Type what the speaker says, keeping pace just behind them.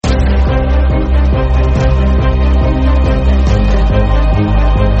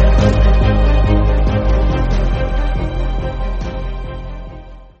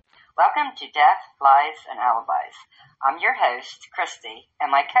Welcome to Death, Lies, and Alibis. I'm your host, Christy,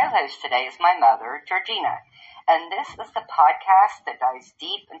 and my co-host today is my mother, Georgina. And this is the podcast that dives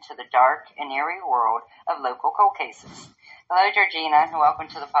deep into the dark and eerie world of local cold cases. Hello, Georgina, and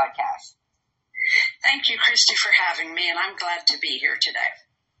welcome to the podcast. Thank you, Christy, for having me, and I'm glad to be here today.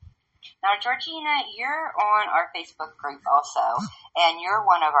 Now, Georgina, you're on our Facebook group also, and you're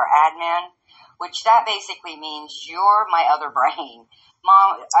one of our admin, which that basically means you're my other brain.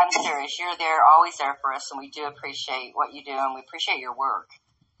 Mom, I'm serious. You're there, always there for us, and we do appreciate what you do, and we appreciate your work.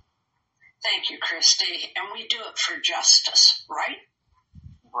 Thank you, Christy, and we do it for justice, right?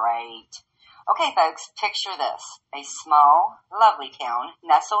 Right. Okay, folks, picture this. A small, lovely town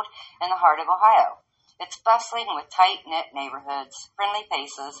nestled in the heart of Ohio. It's bustling with tight-knit neighborhoods, friendly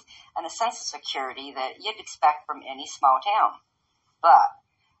faces, and a sense of security that you'd expect from any small town. But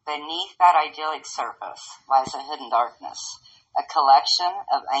beneath that idyllic surface lies a hidden darkness. A collection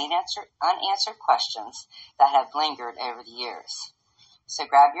of unanswered questions that have lingered over the years. So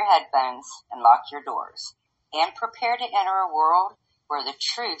grab your headphones and lock your doors, and prepare to enter a world where the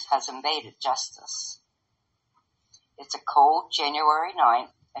truth has invaded justice. It's a cold January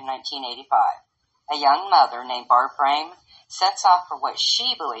night in 1985. A young mother named Barb sets off for what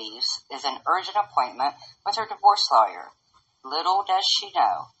she believes is an urgent appointment with her divorce lawyer. Little does she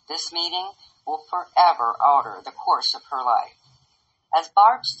know, this meeting will forever alter the course of her life. As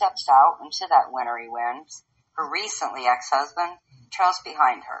Barb steps out into that wintry wind, her recently ex-husband trails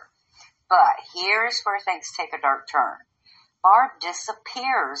behind her. But here's where things take a dark turn. Barb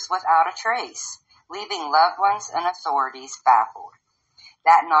disappears without a trace, leaving loved ones and authorities baffled.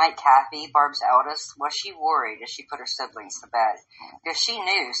 That night, Kathy, Barb's eldest, she worried as she put her siblings to bed, because she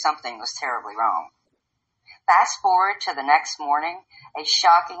knew something was terribly wrong. Fast forward to the next morning, a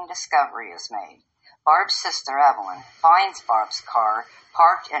shocking discovery is made. Barb's sister, Evelyn, finds Barb's car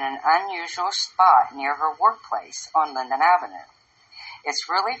parked in an unusual spot near her workplace on Linden Avenue. It's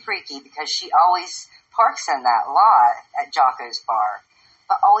really freaky because she always parks in that lot at Jocko's bar,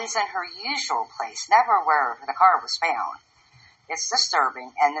 but always in her usual place, never where the car was found. It's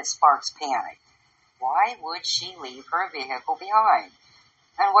disturbing and it sparks panic. Why would she leave her vehicle behind?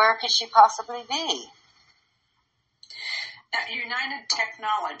 And where could she possibly be? Now, United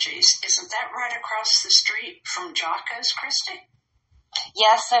Technologies, isn't that right across the street from Jocko's, Christy?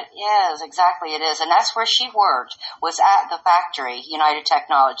 Yes, it is. Exactly, it is. And that's where she worked, was at the factory, United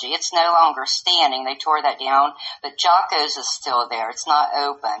Technology. It's no longer standing. They tore that down, but Jocko's is still there. It's not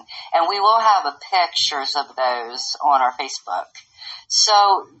open. And we will have pictures of those on our Facebook.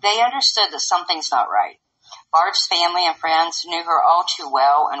 So they understood that something's not right. Barb's family and friends knew her all too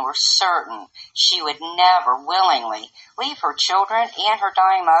well and were certain she would never willingly leave her children and her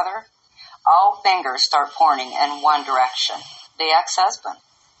dying mother. All fingers start pointing in one direction, the ex-husband.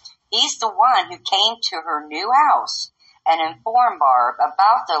 He's the one who came to her new house and informed Barb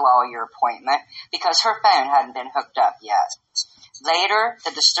about the lawyer appointment because her phone hadn't been hooked up yet. Later,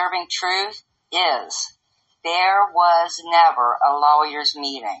 the disturbing truth is there was never a lawyer's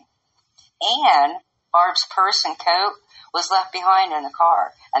meeting. And Barb's purse and coat was left behind in the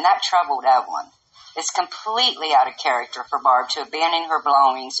car, and that troubled Evelyn. It's completely out of character for Barb to abandon her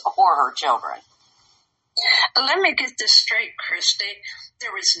belongings or her children. Let me get this straight, Christy.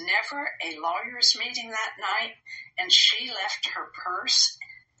 There was never a lawyer's meeting that night, and she left her purse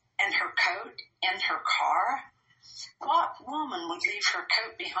and her coat in her car? What woman would leave her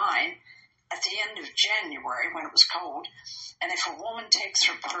coat behind at the end of January when it was cold? And if a woman takes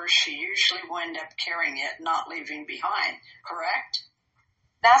her purse, she usually will end up carrying it, not leaving behind, correct?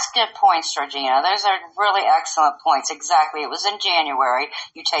 That's good points, Georgina. Those are really excellent points. Exactly. It was in January.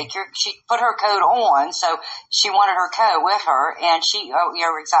 She put her coat on, so she wanted her coat with her, and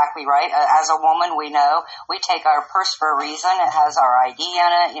you're exactly right. As a woman, we know we take our purse for a reason. It has our ID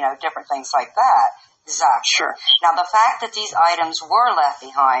in it, different things like that. Exactly. Sure. Now, the fact that these items were left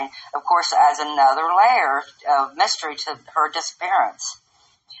behind, of course, adds another layer of mystery to her disappearance.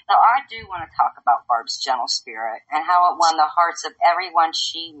 Now, I do want to talk about Barb's gentle spirit and how it won the hearts of everyone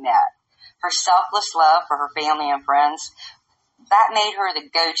she met. Her selfless love for her family and friends, that made her the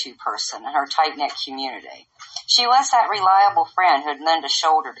go-to person in her tight-knit community. She was that reliable friend who'd lend a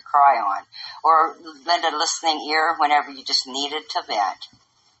shoulder to cry on, or lend a listening ear whenever you just needed to vent.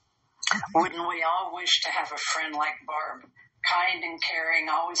 Wouldn't we all wish to have a friend like Barb, kind and caring,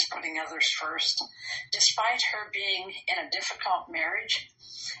 always putting others first? Despite her being in a difficult marriage,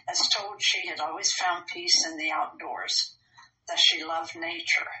 as told, she had always found peace in the outdoors, that she loved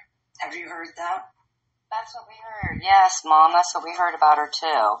nature. Have you heard that? That's what we heard. Yes, Mom, that's what we heard about her,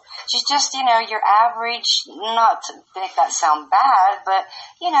 too. She's just, your average, not to make that sound bad, but,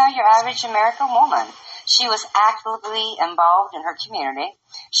 your average American woman. She was actively involved in her community.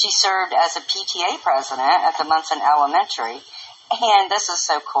 She served as a PTA president at the Munson Elementary. And this is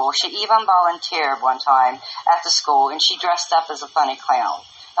so cool. She even volunteered one time at the school, and she dressed up as a funny clown.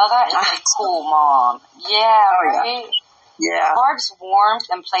 Oh, that is a cool mom. Yeah, right? Yeah. Barb's warmth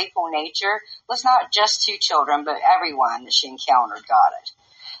and playful nature was not just to children, but everyone that she encountered got it.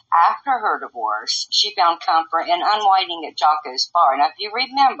 After her divorce, she found comfort in unwinding at Jocko's bar. Now, if you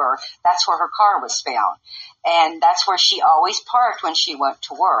remember, that's where her car was found. And that's where she always parked when she went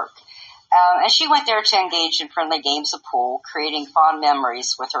to work. And she went there to engage in friendly games of pool, creating fond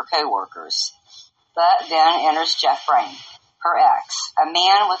memories with her coworkers. But then enters Jeff Frame, her ex, a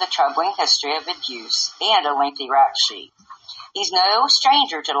man with a troubling history of abuse and a lengthy rap sheet. He's no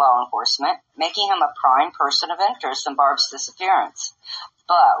stranger to law enforcement, making him a prime person of interest in Barb's disappearance.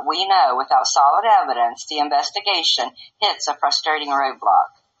 But we know without solid evidence, the investigation hits a frustrating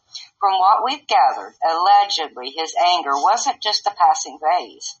roadblock. From what we've gathered, allegedly his anger wasn't just a passing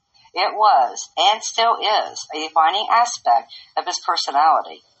phase. It was, and still is, a defining aspect of his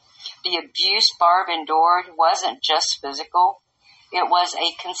personality. The abuse Barb endured wasn't just physical. It was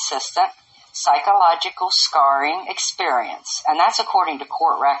a consistent psychological scarring experience, and that's according to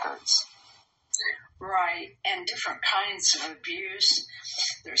court records. Right, and different kinds of abuse.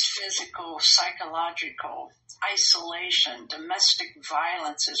 There's physical, psychological, isolation, domestic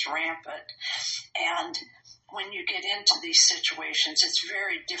violence is rampant, and when you get into these situations, it's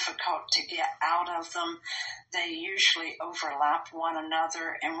very difficult to get out of them. They usually overlap one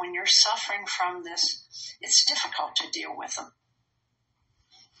another, and when you're suffering from this, it's difficult to deal with them.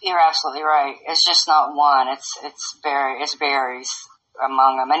 You're absolutely right. It's just not one. It varies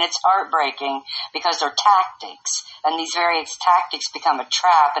among them, and it's heartbreaking because they're tactics, and these various tactics become a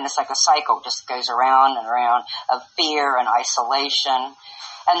trap, and it's like a cycle just goes around and around of fear and isolation.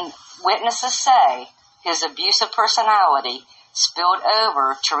 And witnesses say his abusive personality spilled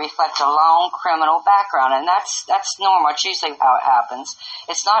over to reflect a long criminal background, and that's normal. It's usually how it happens.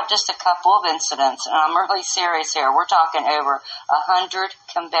 It's not just a couple of incidents, and I'm really serious here. We're talking over 100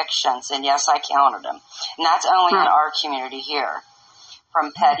 convictions, and yes, I counted them. And that's only in our community here.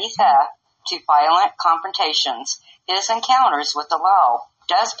 From petty theft to violent confrontations, his encounters with the law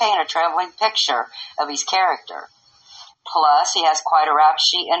does paint a troubling picture of his character. Plus, he has quite a rap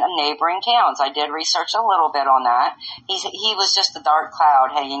sheet in neighboring towns. I did research a little bit on that. He was just a dark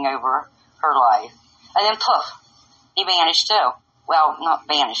cloud hanging over her life. And then poof, he vanished too. Well, not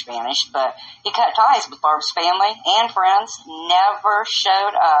vanished, but he cut ties with Barb's family and friends, never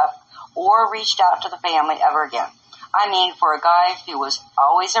showed up or reached out to the family ever again. I mean, for a guy who was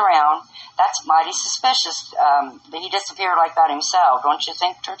always around, that's mighty suspicious that he disappeared like that himself. Don't you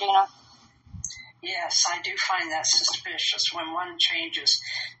think, Georgina? Yes, I do find that suspicious. When one changes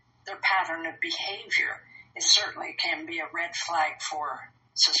their pattern of behavior, it certainly can be a red flag for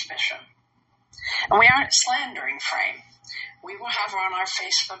suspicion. And we aren't slandering Frame. We will have on our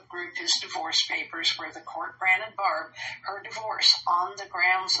Facebook group his divorce papers where the court granted Barb her divorce on the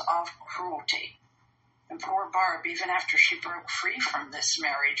grounds of cruelty. And poor Barb, even after she broke free from this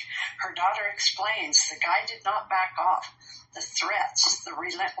marriage, her daughter explains the guy did not back off. The threats, the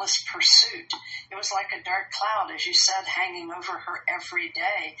relentless pursuit, it was like a dark cloud, as you said, hanging over her every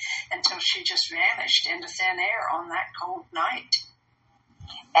day until she just vanished into thin air on that cold night.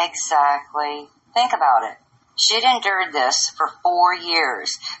 Exactly. Think about it. She'd endured this for 4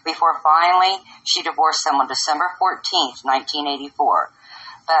 years before finally she divorced him on December 14th, 1984.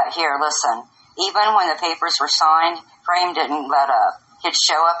 But here, listen. Even when the papers were signed, Frame didn't let up. He'd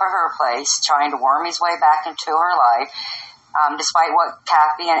show up at her place, trying to worm his way back into her life, despite what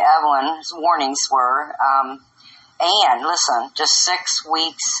Kathy and Evelyn's warnings were. And listen, just 6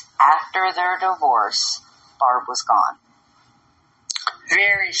 weeks after their divorce, Barb was gone.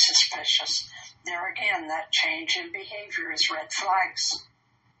 Very suspicious. There again, that change in behavior is red flags.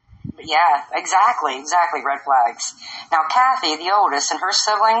 Yeah, exactly, red flags. Now, Kathy, the oldest, and her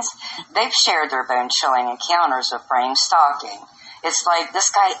siblings, they've shared their bone-chilling encounters with Frame stalking. It's like this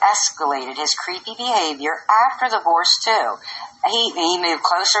guy escalated his creepy behavior after the divorce, too. He moved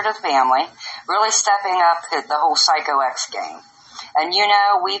closer to the family, really stepping up the whole Psycho X game. And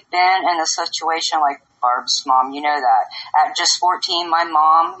we've been in a situation like Barb's mom, you know that. At just 14, my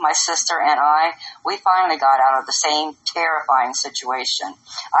mom, my sister, and we finally got out of the same terrifying situation.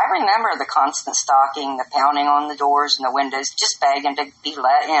 I remember the constant stalking, the pounding on the doors and the windows, just begging to be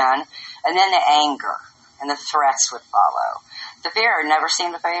let in, and then the anger and the threats would follow. The fear never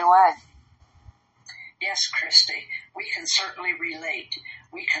seemed to fade away. Yes, Christy, we can certainly relate.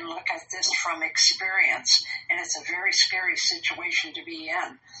 We can look at this from experience, and it's a very scary situation to be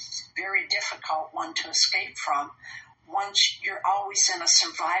in. Very difficult one to escape from. Once you're always in a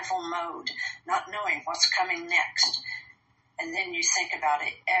survival mode, not knowing what's coming next. And then you think about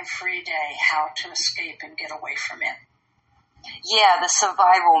it every day, how to escape and get away from it. Yeah, the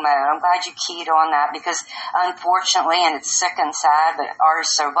survival mode. I'm glad you keyed on that because unfortunately, and it's sick and sad, but our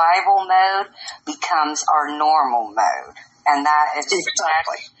survival mode becomes our normal mode. And that is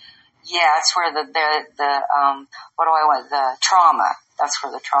exactly. It's where the trauma. That's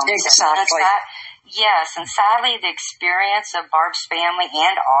where the trauma is. Exactly. Yes, and sadly the experience of Barb's family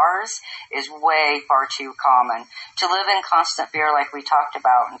and ours is way far too common. To live in constant fear like we talked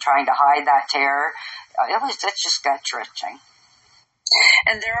about and trying to hide that terror, it's just gut-wrenching.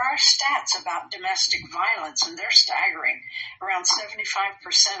 And there are stats about domestic violence, and they're staggering. Around 75%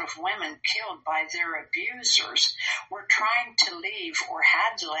 of women killed by their abusers were trying to leave or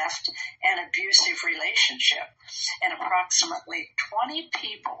had left an abusive relationship. And approximately 20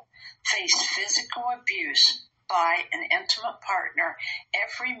 people face physical abuse by an intimate partner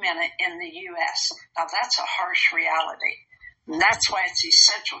every minute in the U.S. Now, that's a harsh reality. And that's why it's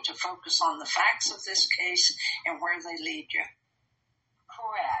essential to focus on the facts of this case and where they lead you.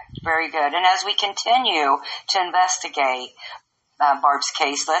 Correct. Very good. And as we continue to investigate Barb's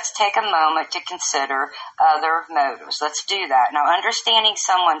case, let's take a moment to consider other motives. Let's do that. Now, understanding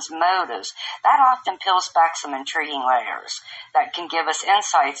someone's motives, that often peels back some intriguing layers that can give us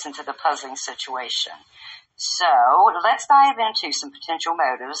insights into the puzzling situation. So, let's dive into some potential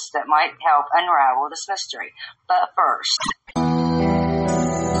motives that might help unravel this mystery. But first...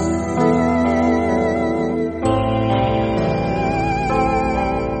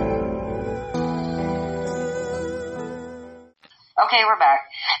 Okay, we're back.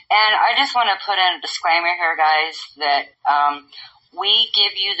 And I just want to put in a disclaimer here, guys, that we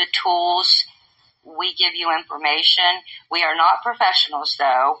give you the tools, we give you information. We are not professionals,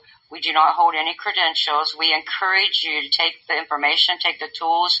 though. We do not hold any credentials. We encourage you to take the information, take the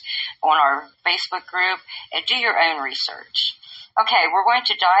tools on our Facebook group, and do your own research. Okay, we're going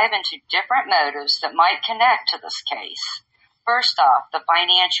to dive into different motives that might connect to this case. First off, the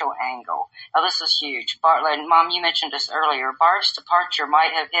financial angle. Now, this is huge. Mom, you mentioned this earlier. Barb's departure might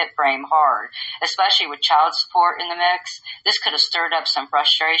have hit Frame hard, especially with child support in the mix. This could have stirred up some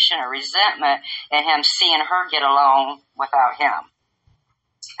frustration or resentment in him seeing her get along without him.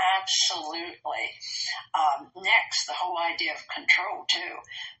 Absolutely. Next, the whole idea of control, too.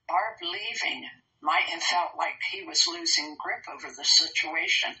 Barb leaving might have felt like he was losing grip over the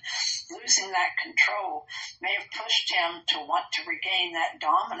situation. Losing that control may have pushed him to want to regain that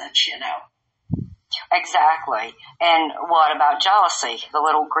dominance, you know. Exactly. And what about jealousy? The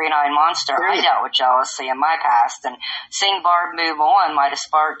little green-eyed monster. I dealt with jealousy in my past, and seeing Barb move on might have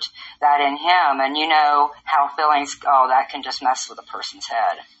sparked that in him. And you know how feelings, that can just mess with a person's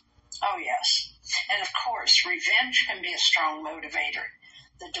head. Oh, yes. And of course, revenge can be a strong motivator.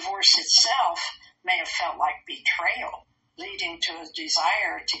 The divorce itself may have felt like betrayal, leading to a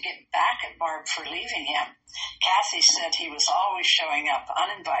desire to get back at Barb for leaving him. Kathy said he was always showing up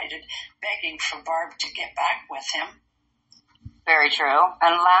uninvited, begging for Barb to get back with him. Very true.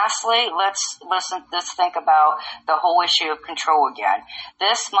 And lastly, let's think about the whole issue of control again.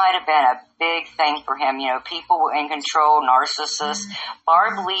 This might have been a big thing for him, people in control, narcissists.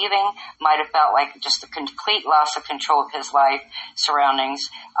 Barb leaving might have felt like just a complete loss of control of his life, surroundings.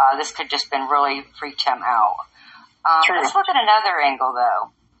 This could just been really freaked him out. Let's look at another angle,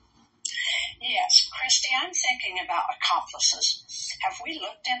 though. Yes, Christy, I'm thinking about accomplices. Have we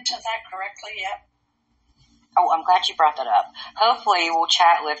looked into that correctly yet? Oh, I'm glad you brought that up. Hopefully we'll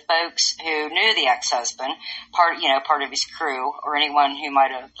chat with folks who knew the ex-husband, part of his crew, or anyone who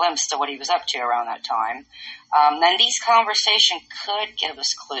might have glimpsed of what he was up to around that time. And these conversations could give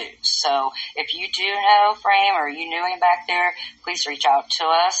us clues. So if you do know Frame or you knew him back there, please reach out to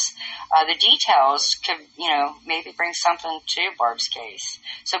us. The details could, maybe bring something to Barb's case.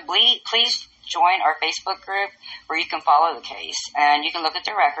 So please join our Facebook group where you can follow the case and you can look at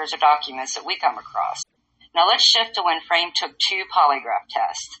the records or documents that we come across. Now let's shift to when Frame took 2 polygraph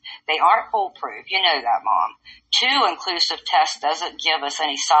tests. They aren't foolproof. You know that, Mom. 2 inclusive tests doesn't give us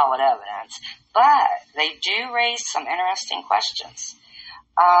any solid evidence, but they do raise some interesting questions.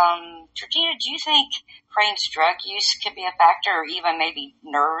 Georgina, do you think Frame's drug use could be a factor, or even maybe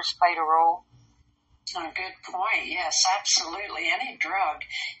nerves played a role? A good point. Yes, absolutely. Any drug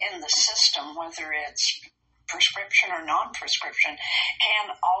in the system, whether it's prescription or non-prescription,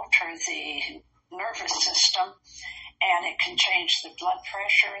 can alter the nervous system and it can change the blood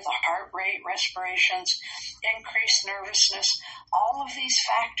pressure, the heart rate, respirations, increased nervousness. All of these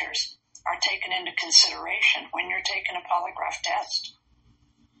factors are taken into consideration when you're taking a polygraph test.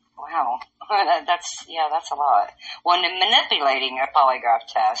 Wow. That's a lot. When manipulating a polygraph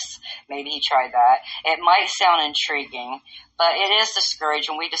test, maybe he tried that. It might sound intriguing, but it is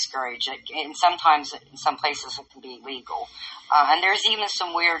discouraging. We discourage it. And sometimes in some places it can be illegal. And there's even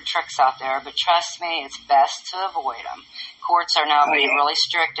some weird tricks out there, but trust me, it's best to avoid them. Courts are now being really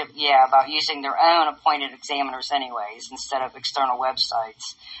strict about using their own appointed examiners anyways, instead of external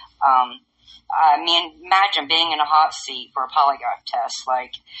websites. I mean, imagine being in a hot seat for a polygraph test.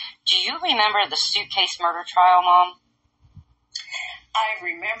 Like, do you remember the suitcase murder trial, Mom? I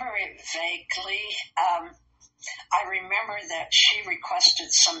remember it vaguely. I remember that she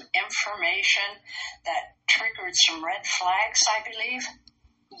requested some information that triggered some red flags, I believe.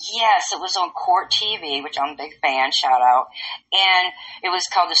 Yes, it was on Court TV, which I'm a big fan, shout out. And it was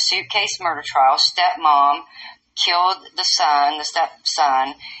called the Suitcase Murder Trial. Stepmom killed the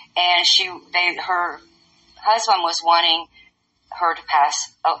stepson, and her husband was wanting her to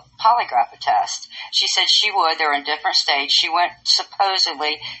pass a polygraph test. She said she would. They're in different states. She went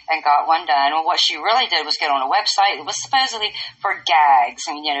supposedly and got one done. Well, what she really did was get on a website. It was supposedly for gags,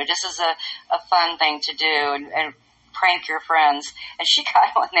 and this is a fun thing to do and prank your friends. And she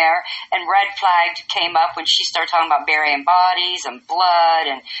got on there, and red flag came up when she started talking about burying bodies and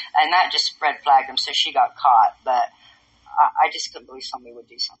blood, and that just red flagged them, so she got caught. But I just couldn't believe somebody would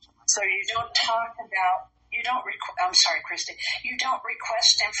do something like that. So you don't talk about, I'm sorry, Christy, you don't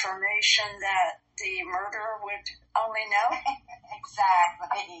request information that the murderer would only know?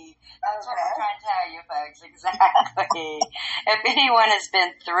 Exactly. That's what I'm trying to tell you, folks. Exactly. If anyone has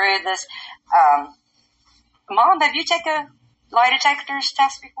been through this, Mom, have you taken a lie detectors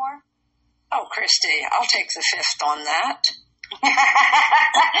test before? Oh, Christy, I'll take the fifth on that. All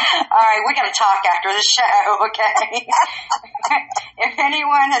right, we're going to talk after the show, okay? If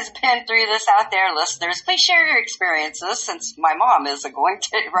anyone has been through this out there, listeners, please share your experiences, since my mom isn't going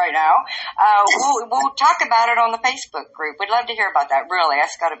to right now. We'll talk about it on the Facebook group. We'd love to hear about that, really.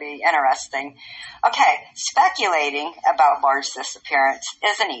 That's got to be interesting. Okay, speculating about Barb's disappearance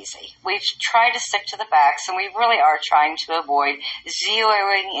isn't easy. We've tried to stick to the facts, and we really are trying to avoid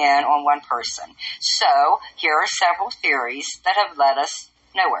zeroing in on one person. So, here are several theories that have led us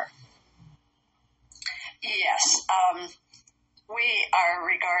nowhere. Yes. We are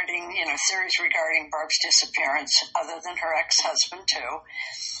regarding, theories regarding Barb's disappearance, other than her ex-husband, too.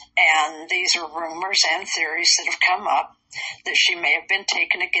 And these are rumors and theories that have come up that she may have been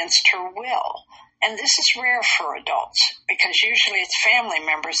taken against her will. And this is rare for adults, because usually it's family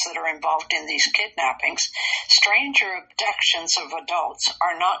members that are involved in these kidnappings. Stranger abductions of adults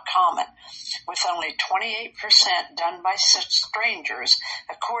are not common, with only 28% done by such strangers,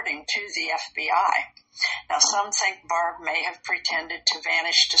 according to the FBI. Now, some think Barb may have pretended to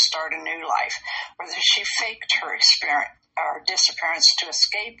vanish to start a new life, or that she faked her disappearance to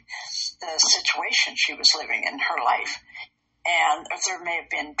escape the situation she was living in her life. And there may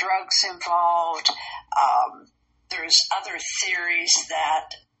have been drugs involved. There's other theories that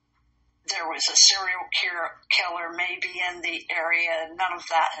there was a serial killer maybe in the area. None of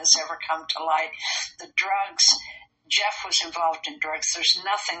that has ever come to light. The drugs, Jeff was involved in drugs. There's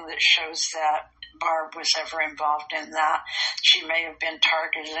nothing that shows that Barb was ever involved in that. She may have been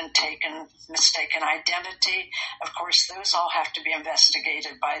targeted and taken mistaken identity. Of course, those all have to be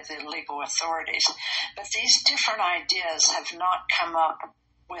investigated by the legal authorities. But these different ideas have not come up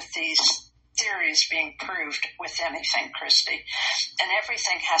with these theories being proved with anything, Christy. And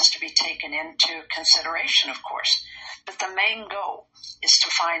everything has to be taken into consideration, of course. But the main goal is to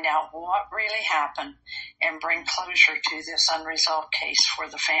find out what really happened and bring closure to this unresolved case for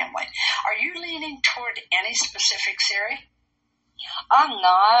the family. Are you leaning toward any specific theory? I'm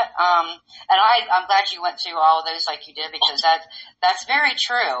not, and I'm glad you went through all of those like you did, because that's very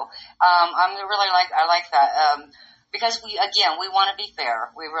true. I like that, because we want to be fair.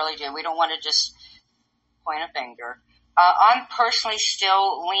 We really do. We don't want to just point a finger. I'm personally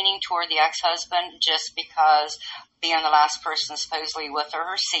still leaning toward the ex-husband, just because being the last person supposedly with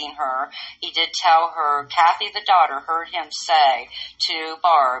her or seen her, he did tell her, Kathy the daughter heard him say to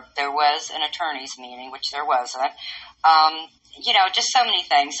Barb there was an attorney's meeting, which there wasn't. Just so many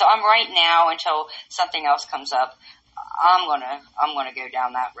things. So I'm right now, until something else comes up, I'm gonna go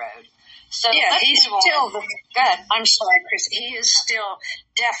down that road. So yeah, he's still good. I'm sorry, Chris. He is still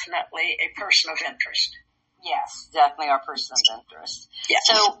definitely a person of interest. Yes, definitely our person of interest. Yes.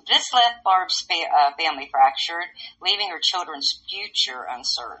 So this left Barb's family fractured, leaving her children's future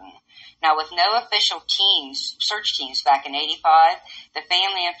uncertain. Now, with no official search teams back in '85, the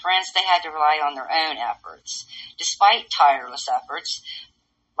family and friends, they had to rely on their own efforts. Despite tireless efforts,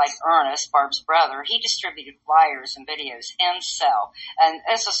 like Ernest, Barb's brother, he distributed flyers and videos himself. And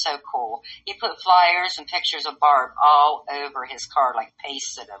this is so cool. He put flyers and pictures of Barb all over his car, like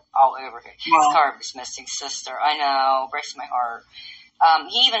pasted all over his car of his missing sister. I know, breaks my heart.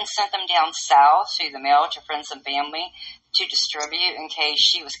 He even sent them down south through the mail to friends and family to distribute in case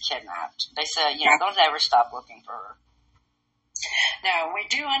she was kidnapped. They said, they'll never stop looking for her. Now, we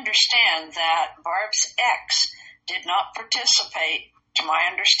do understand that Barb's ex did not participate, to my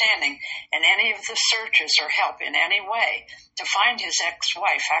understanding, in any of the searches or help in any way to find his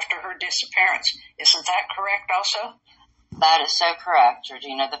ex-wife after her disappearance. Isn't that correct also? That is so correct,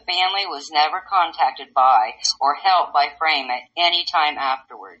 Georgina. The family was never contacted by or helped by Frame at any time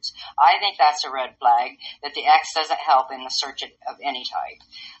afterwards. I think that's a red flag that the ex doesn't help in the search of any type.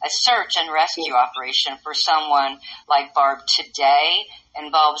 A search and rescue operation for someone like Barb today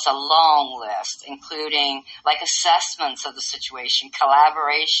involves a long list, including like assessments of the situation,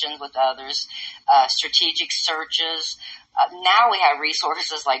 collaboration with others, strategic searches. Now we have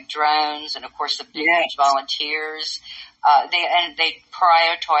resources like drones and, of course, the big huge volunteers. They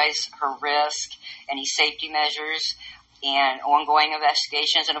prioritize her risk, any safety measures, and ongoing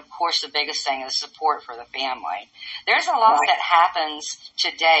investigations. And, of course, the biggest thing is support for the family. There's a lot that happens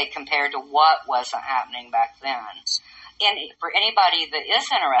today compared to what wasn't happening back then. And for anybody that is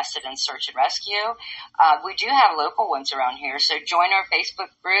interested in search and rescue, we do have local ones around here. So join our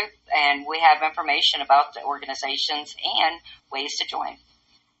Facebook group, and we have information about the organizations and ways to join.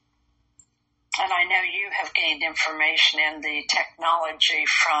 And I know you have gained information in the technology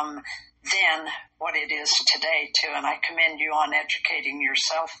from then what it is today, too, and I commend you on educating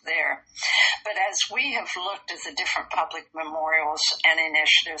yourself there. But as we have looked at the different public memorials and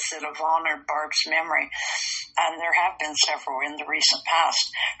initiatives that have honored Barb's memory, and there have been several in the recent past,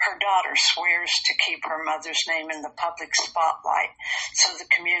 her daughter swears to keep her mother's name in the public spotlight, so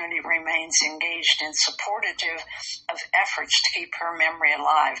the community remains engaged and supportive of efforts to keep her memory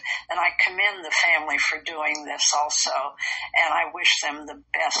alive. And I commend the family for doing this also, and I wish them the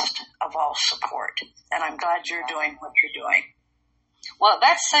best of all support. And I'm glad you're doing what you're doing. Well,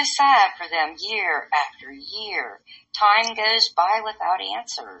 that's so sad for them year after year. Time goes by without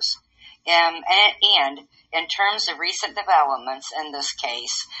answers. And in terms of recent developments in this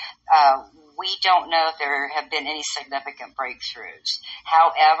case, we don't know if there have been any significant breakthroughs.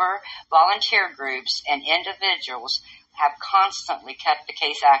 However, volunteer groups and individuals have constantly kept the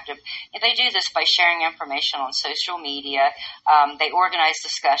case active. And they do this by sharing information on social media. They organize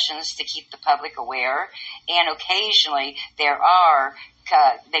discussions to keep the public aware. And occasionally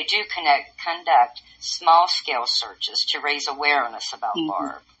they do conduct small-scale searches to raise awareness about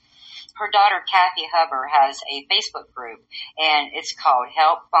Barb. Her daughter, Kathy Huber, has a Facebook group, and it's called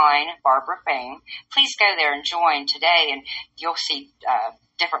Help Find Barbara Fame. Please go there and join today, and you'll see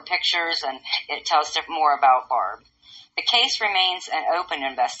different pictures, and it tells more about Barb. The case remains an open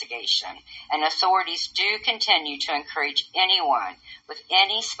investigation, and authorities do continue to encourage anyone with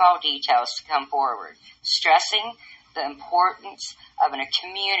any small details to come forward, stressing the importance of a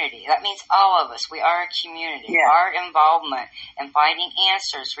community. That means all of us. We are a community. Yeah. Our involvement in finding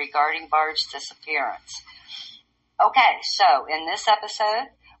answers regarding Barb's disappearance. Okay, so in this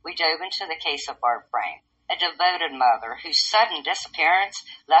episode, we dove into the case of Barb Frame, a devoted mother whose sudden disappearance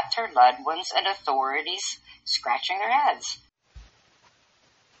left her loved ones and authorities scratching their heads.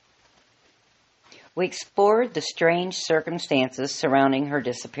 We explored the strange circumstances surrounding her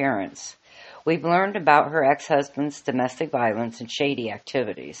disappearance. We've learned about her ex-husband's domestic violence and shady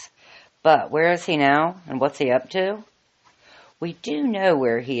activities. But where is he now, and what's he up to? We do know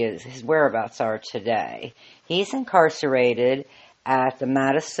where he is, his whereabouts are today. He's incarcerated at the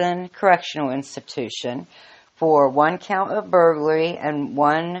Madison Correctional Institution for 1 count of burglary and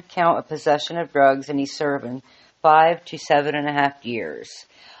 1 count of possession of drugs, and he's serving 5 to 7.5 years.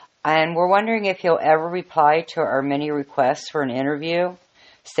 And we're wondering if he'll ever reply to our many requests for an interview.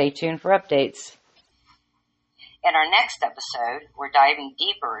 Stay tuned for updates. In our next episode, we're diving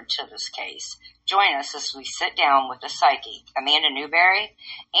deeper into this case. Join us as we sit down with the psychic, Amanda Newberry,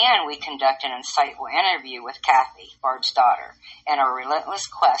 and we conduct an insightful interview with Kathy, Barb's daughter, in our relentless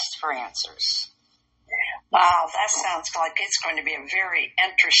quest for answers. Wow, that sounds like it's going to be a very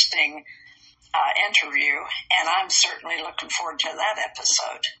interesting interview, and I'm certainly looking forward to that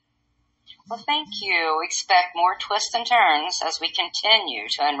episode. Well, thank you. Expect more twists and turns as we continue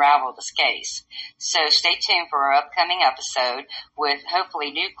to unravel this case. So stay tuned for our upcoming episode with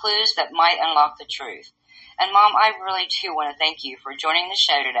hopefully new clues that might unlock the truth. And Mom, I really too want to thank you for joining the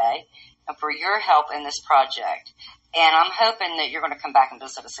show today and for your help in this project. And I'm hoping that you're going to come back and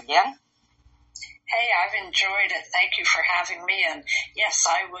visit us again. Hey, I've enjoyed it. Thank you for having me. And yes,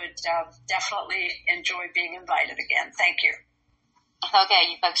 I would definitely enjoy being invited again. Thank you. Okay,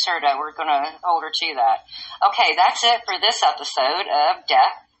 you folks heard it. We're going to hold her to that. Okay, that's it for this episode of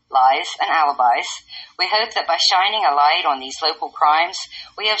Death, Lies, and Alibis. We hope that by shining a light on these local crimes,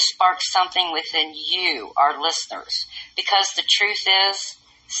 we have sparked something within you, our listeners. Because the truth is,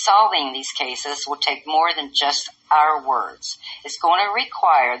 solving these cases will take more than just our words. It's going to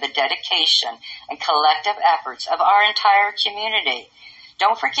require the dedication and collective efforts of our entire community.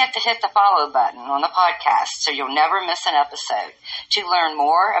 Don't forget to hit the follow button on the podcast so you'll never miss an episode. To learn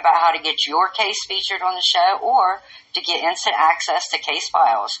more about how to get your case featured on the show or to get instant access to case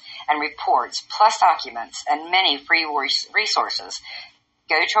files and reports, plus documents and many free resources,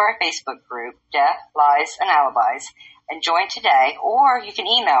 go to our Facebook group, Death, Lies, and Alibis, and join today, or you can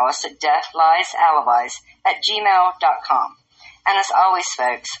email us at deathliesalibis@gmail.com. And as always,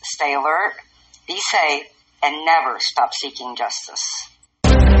 folks, stay alert, be safe, and never stop seeking justice.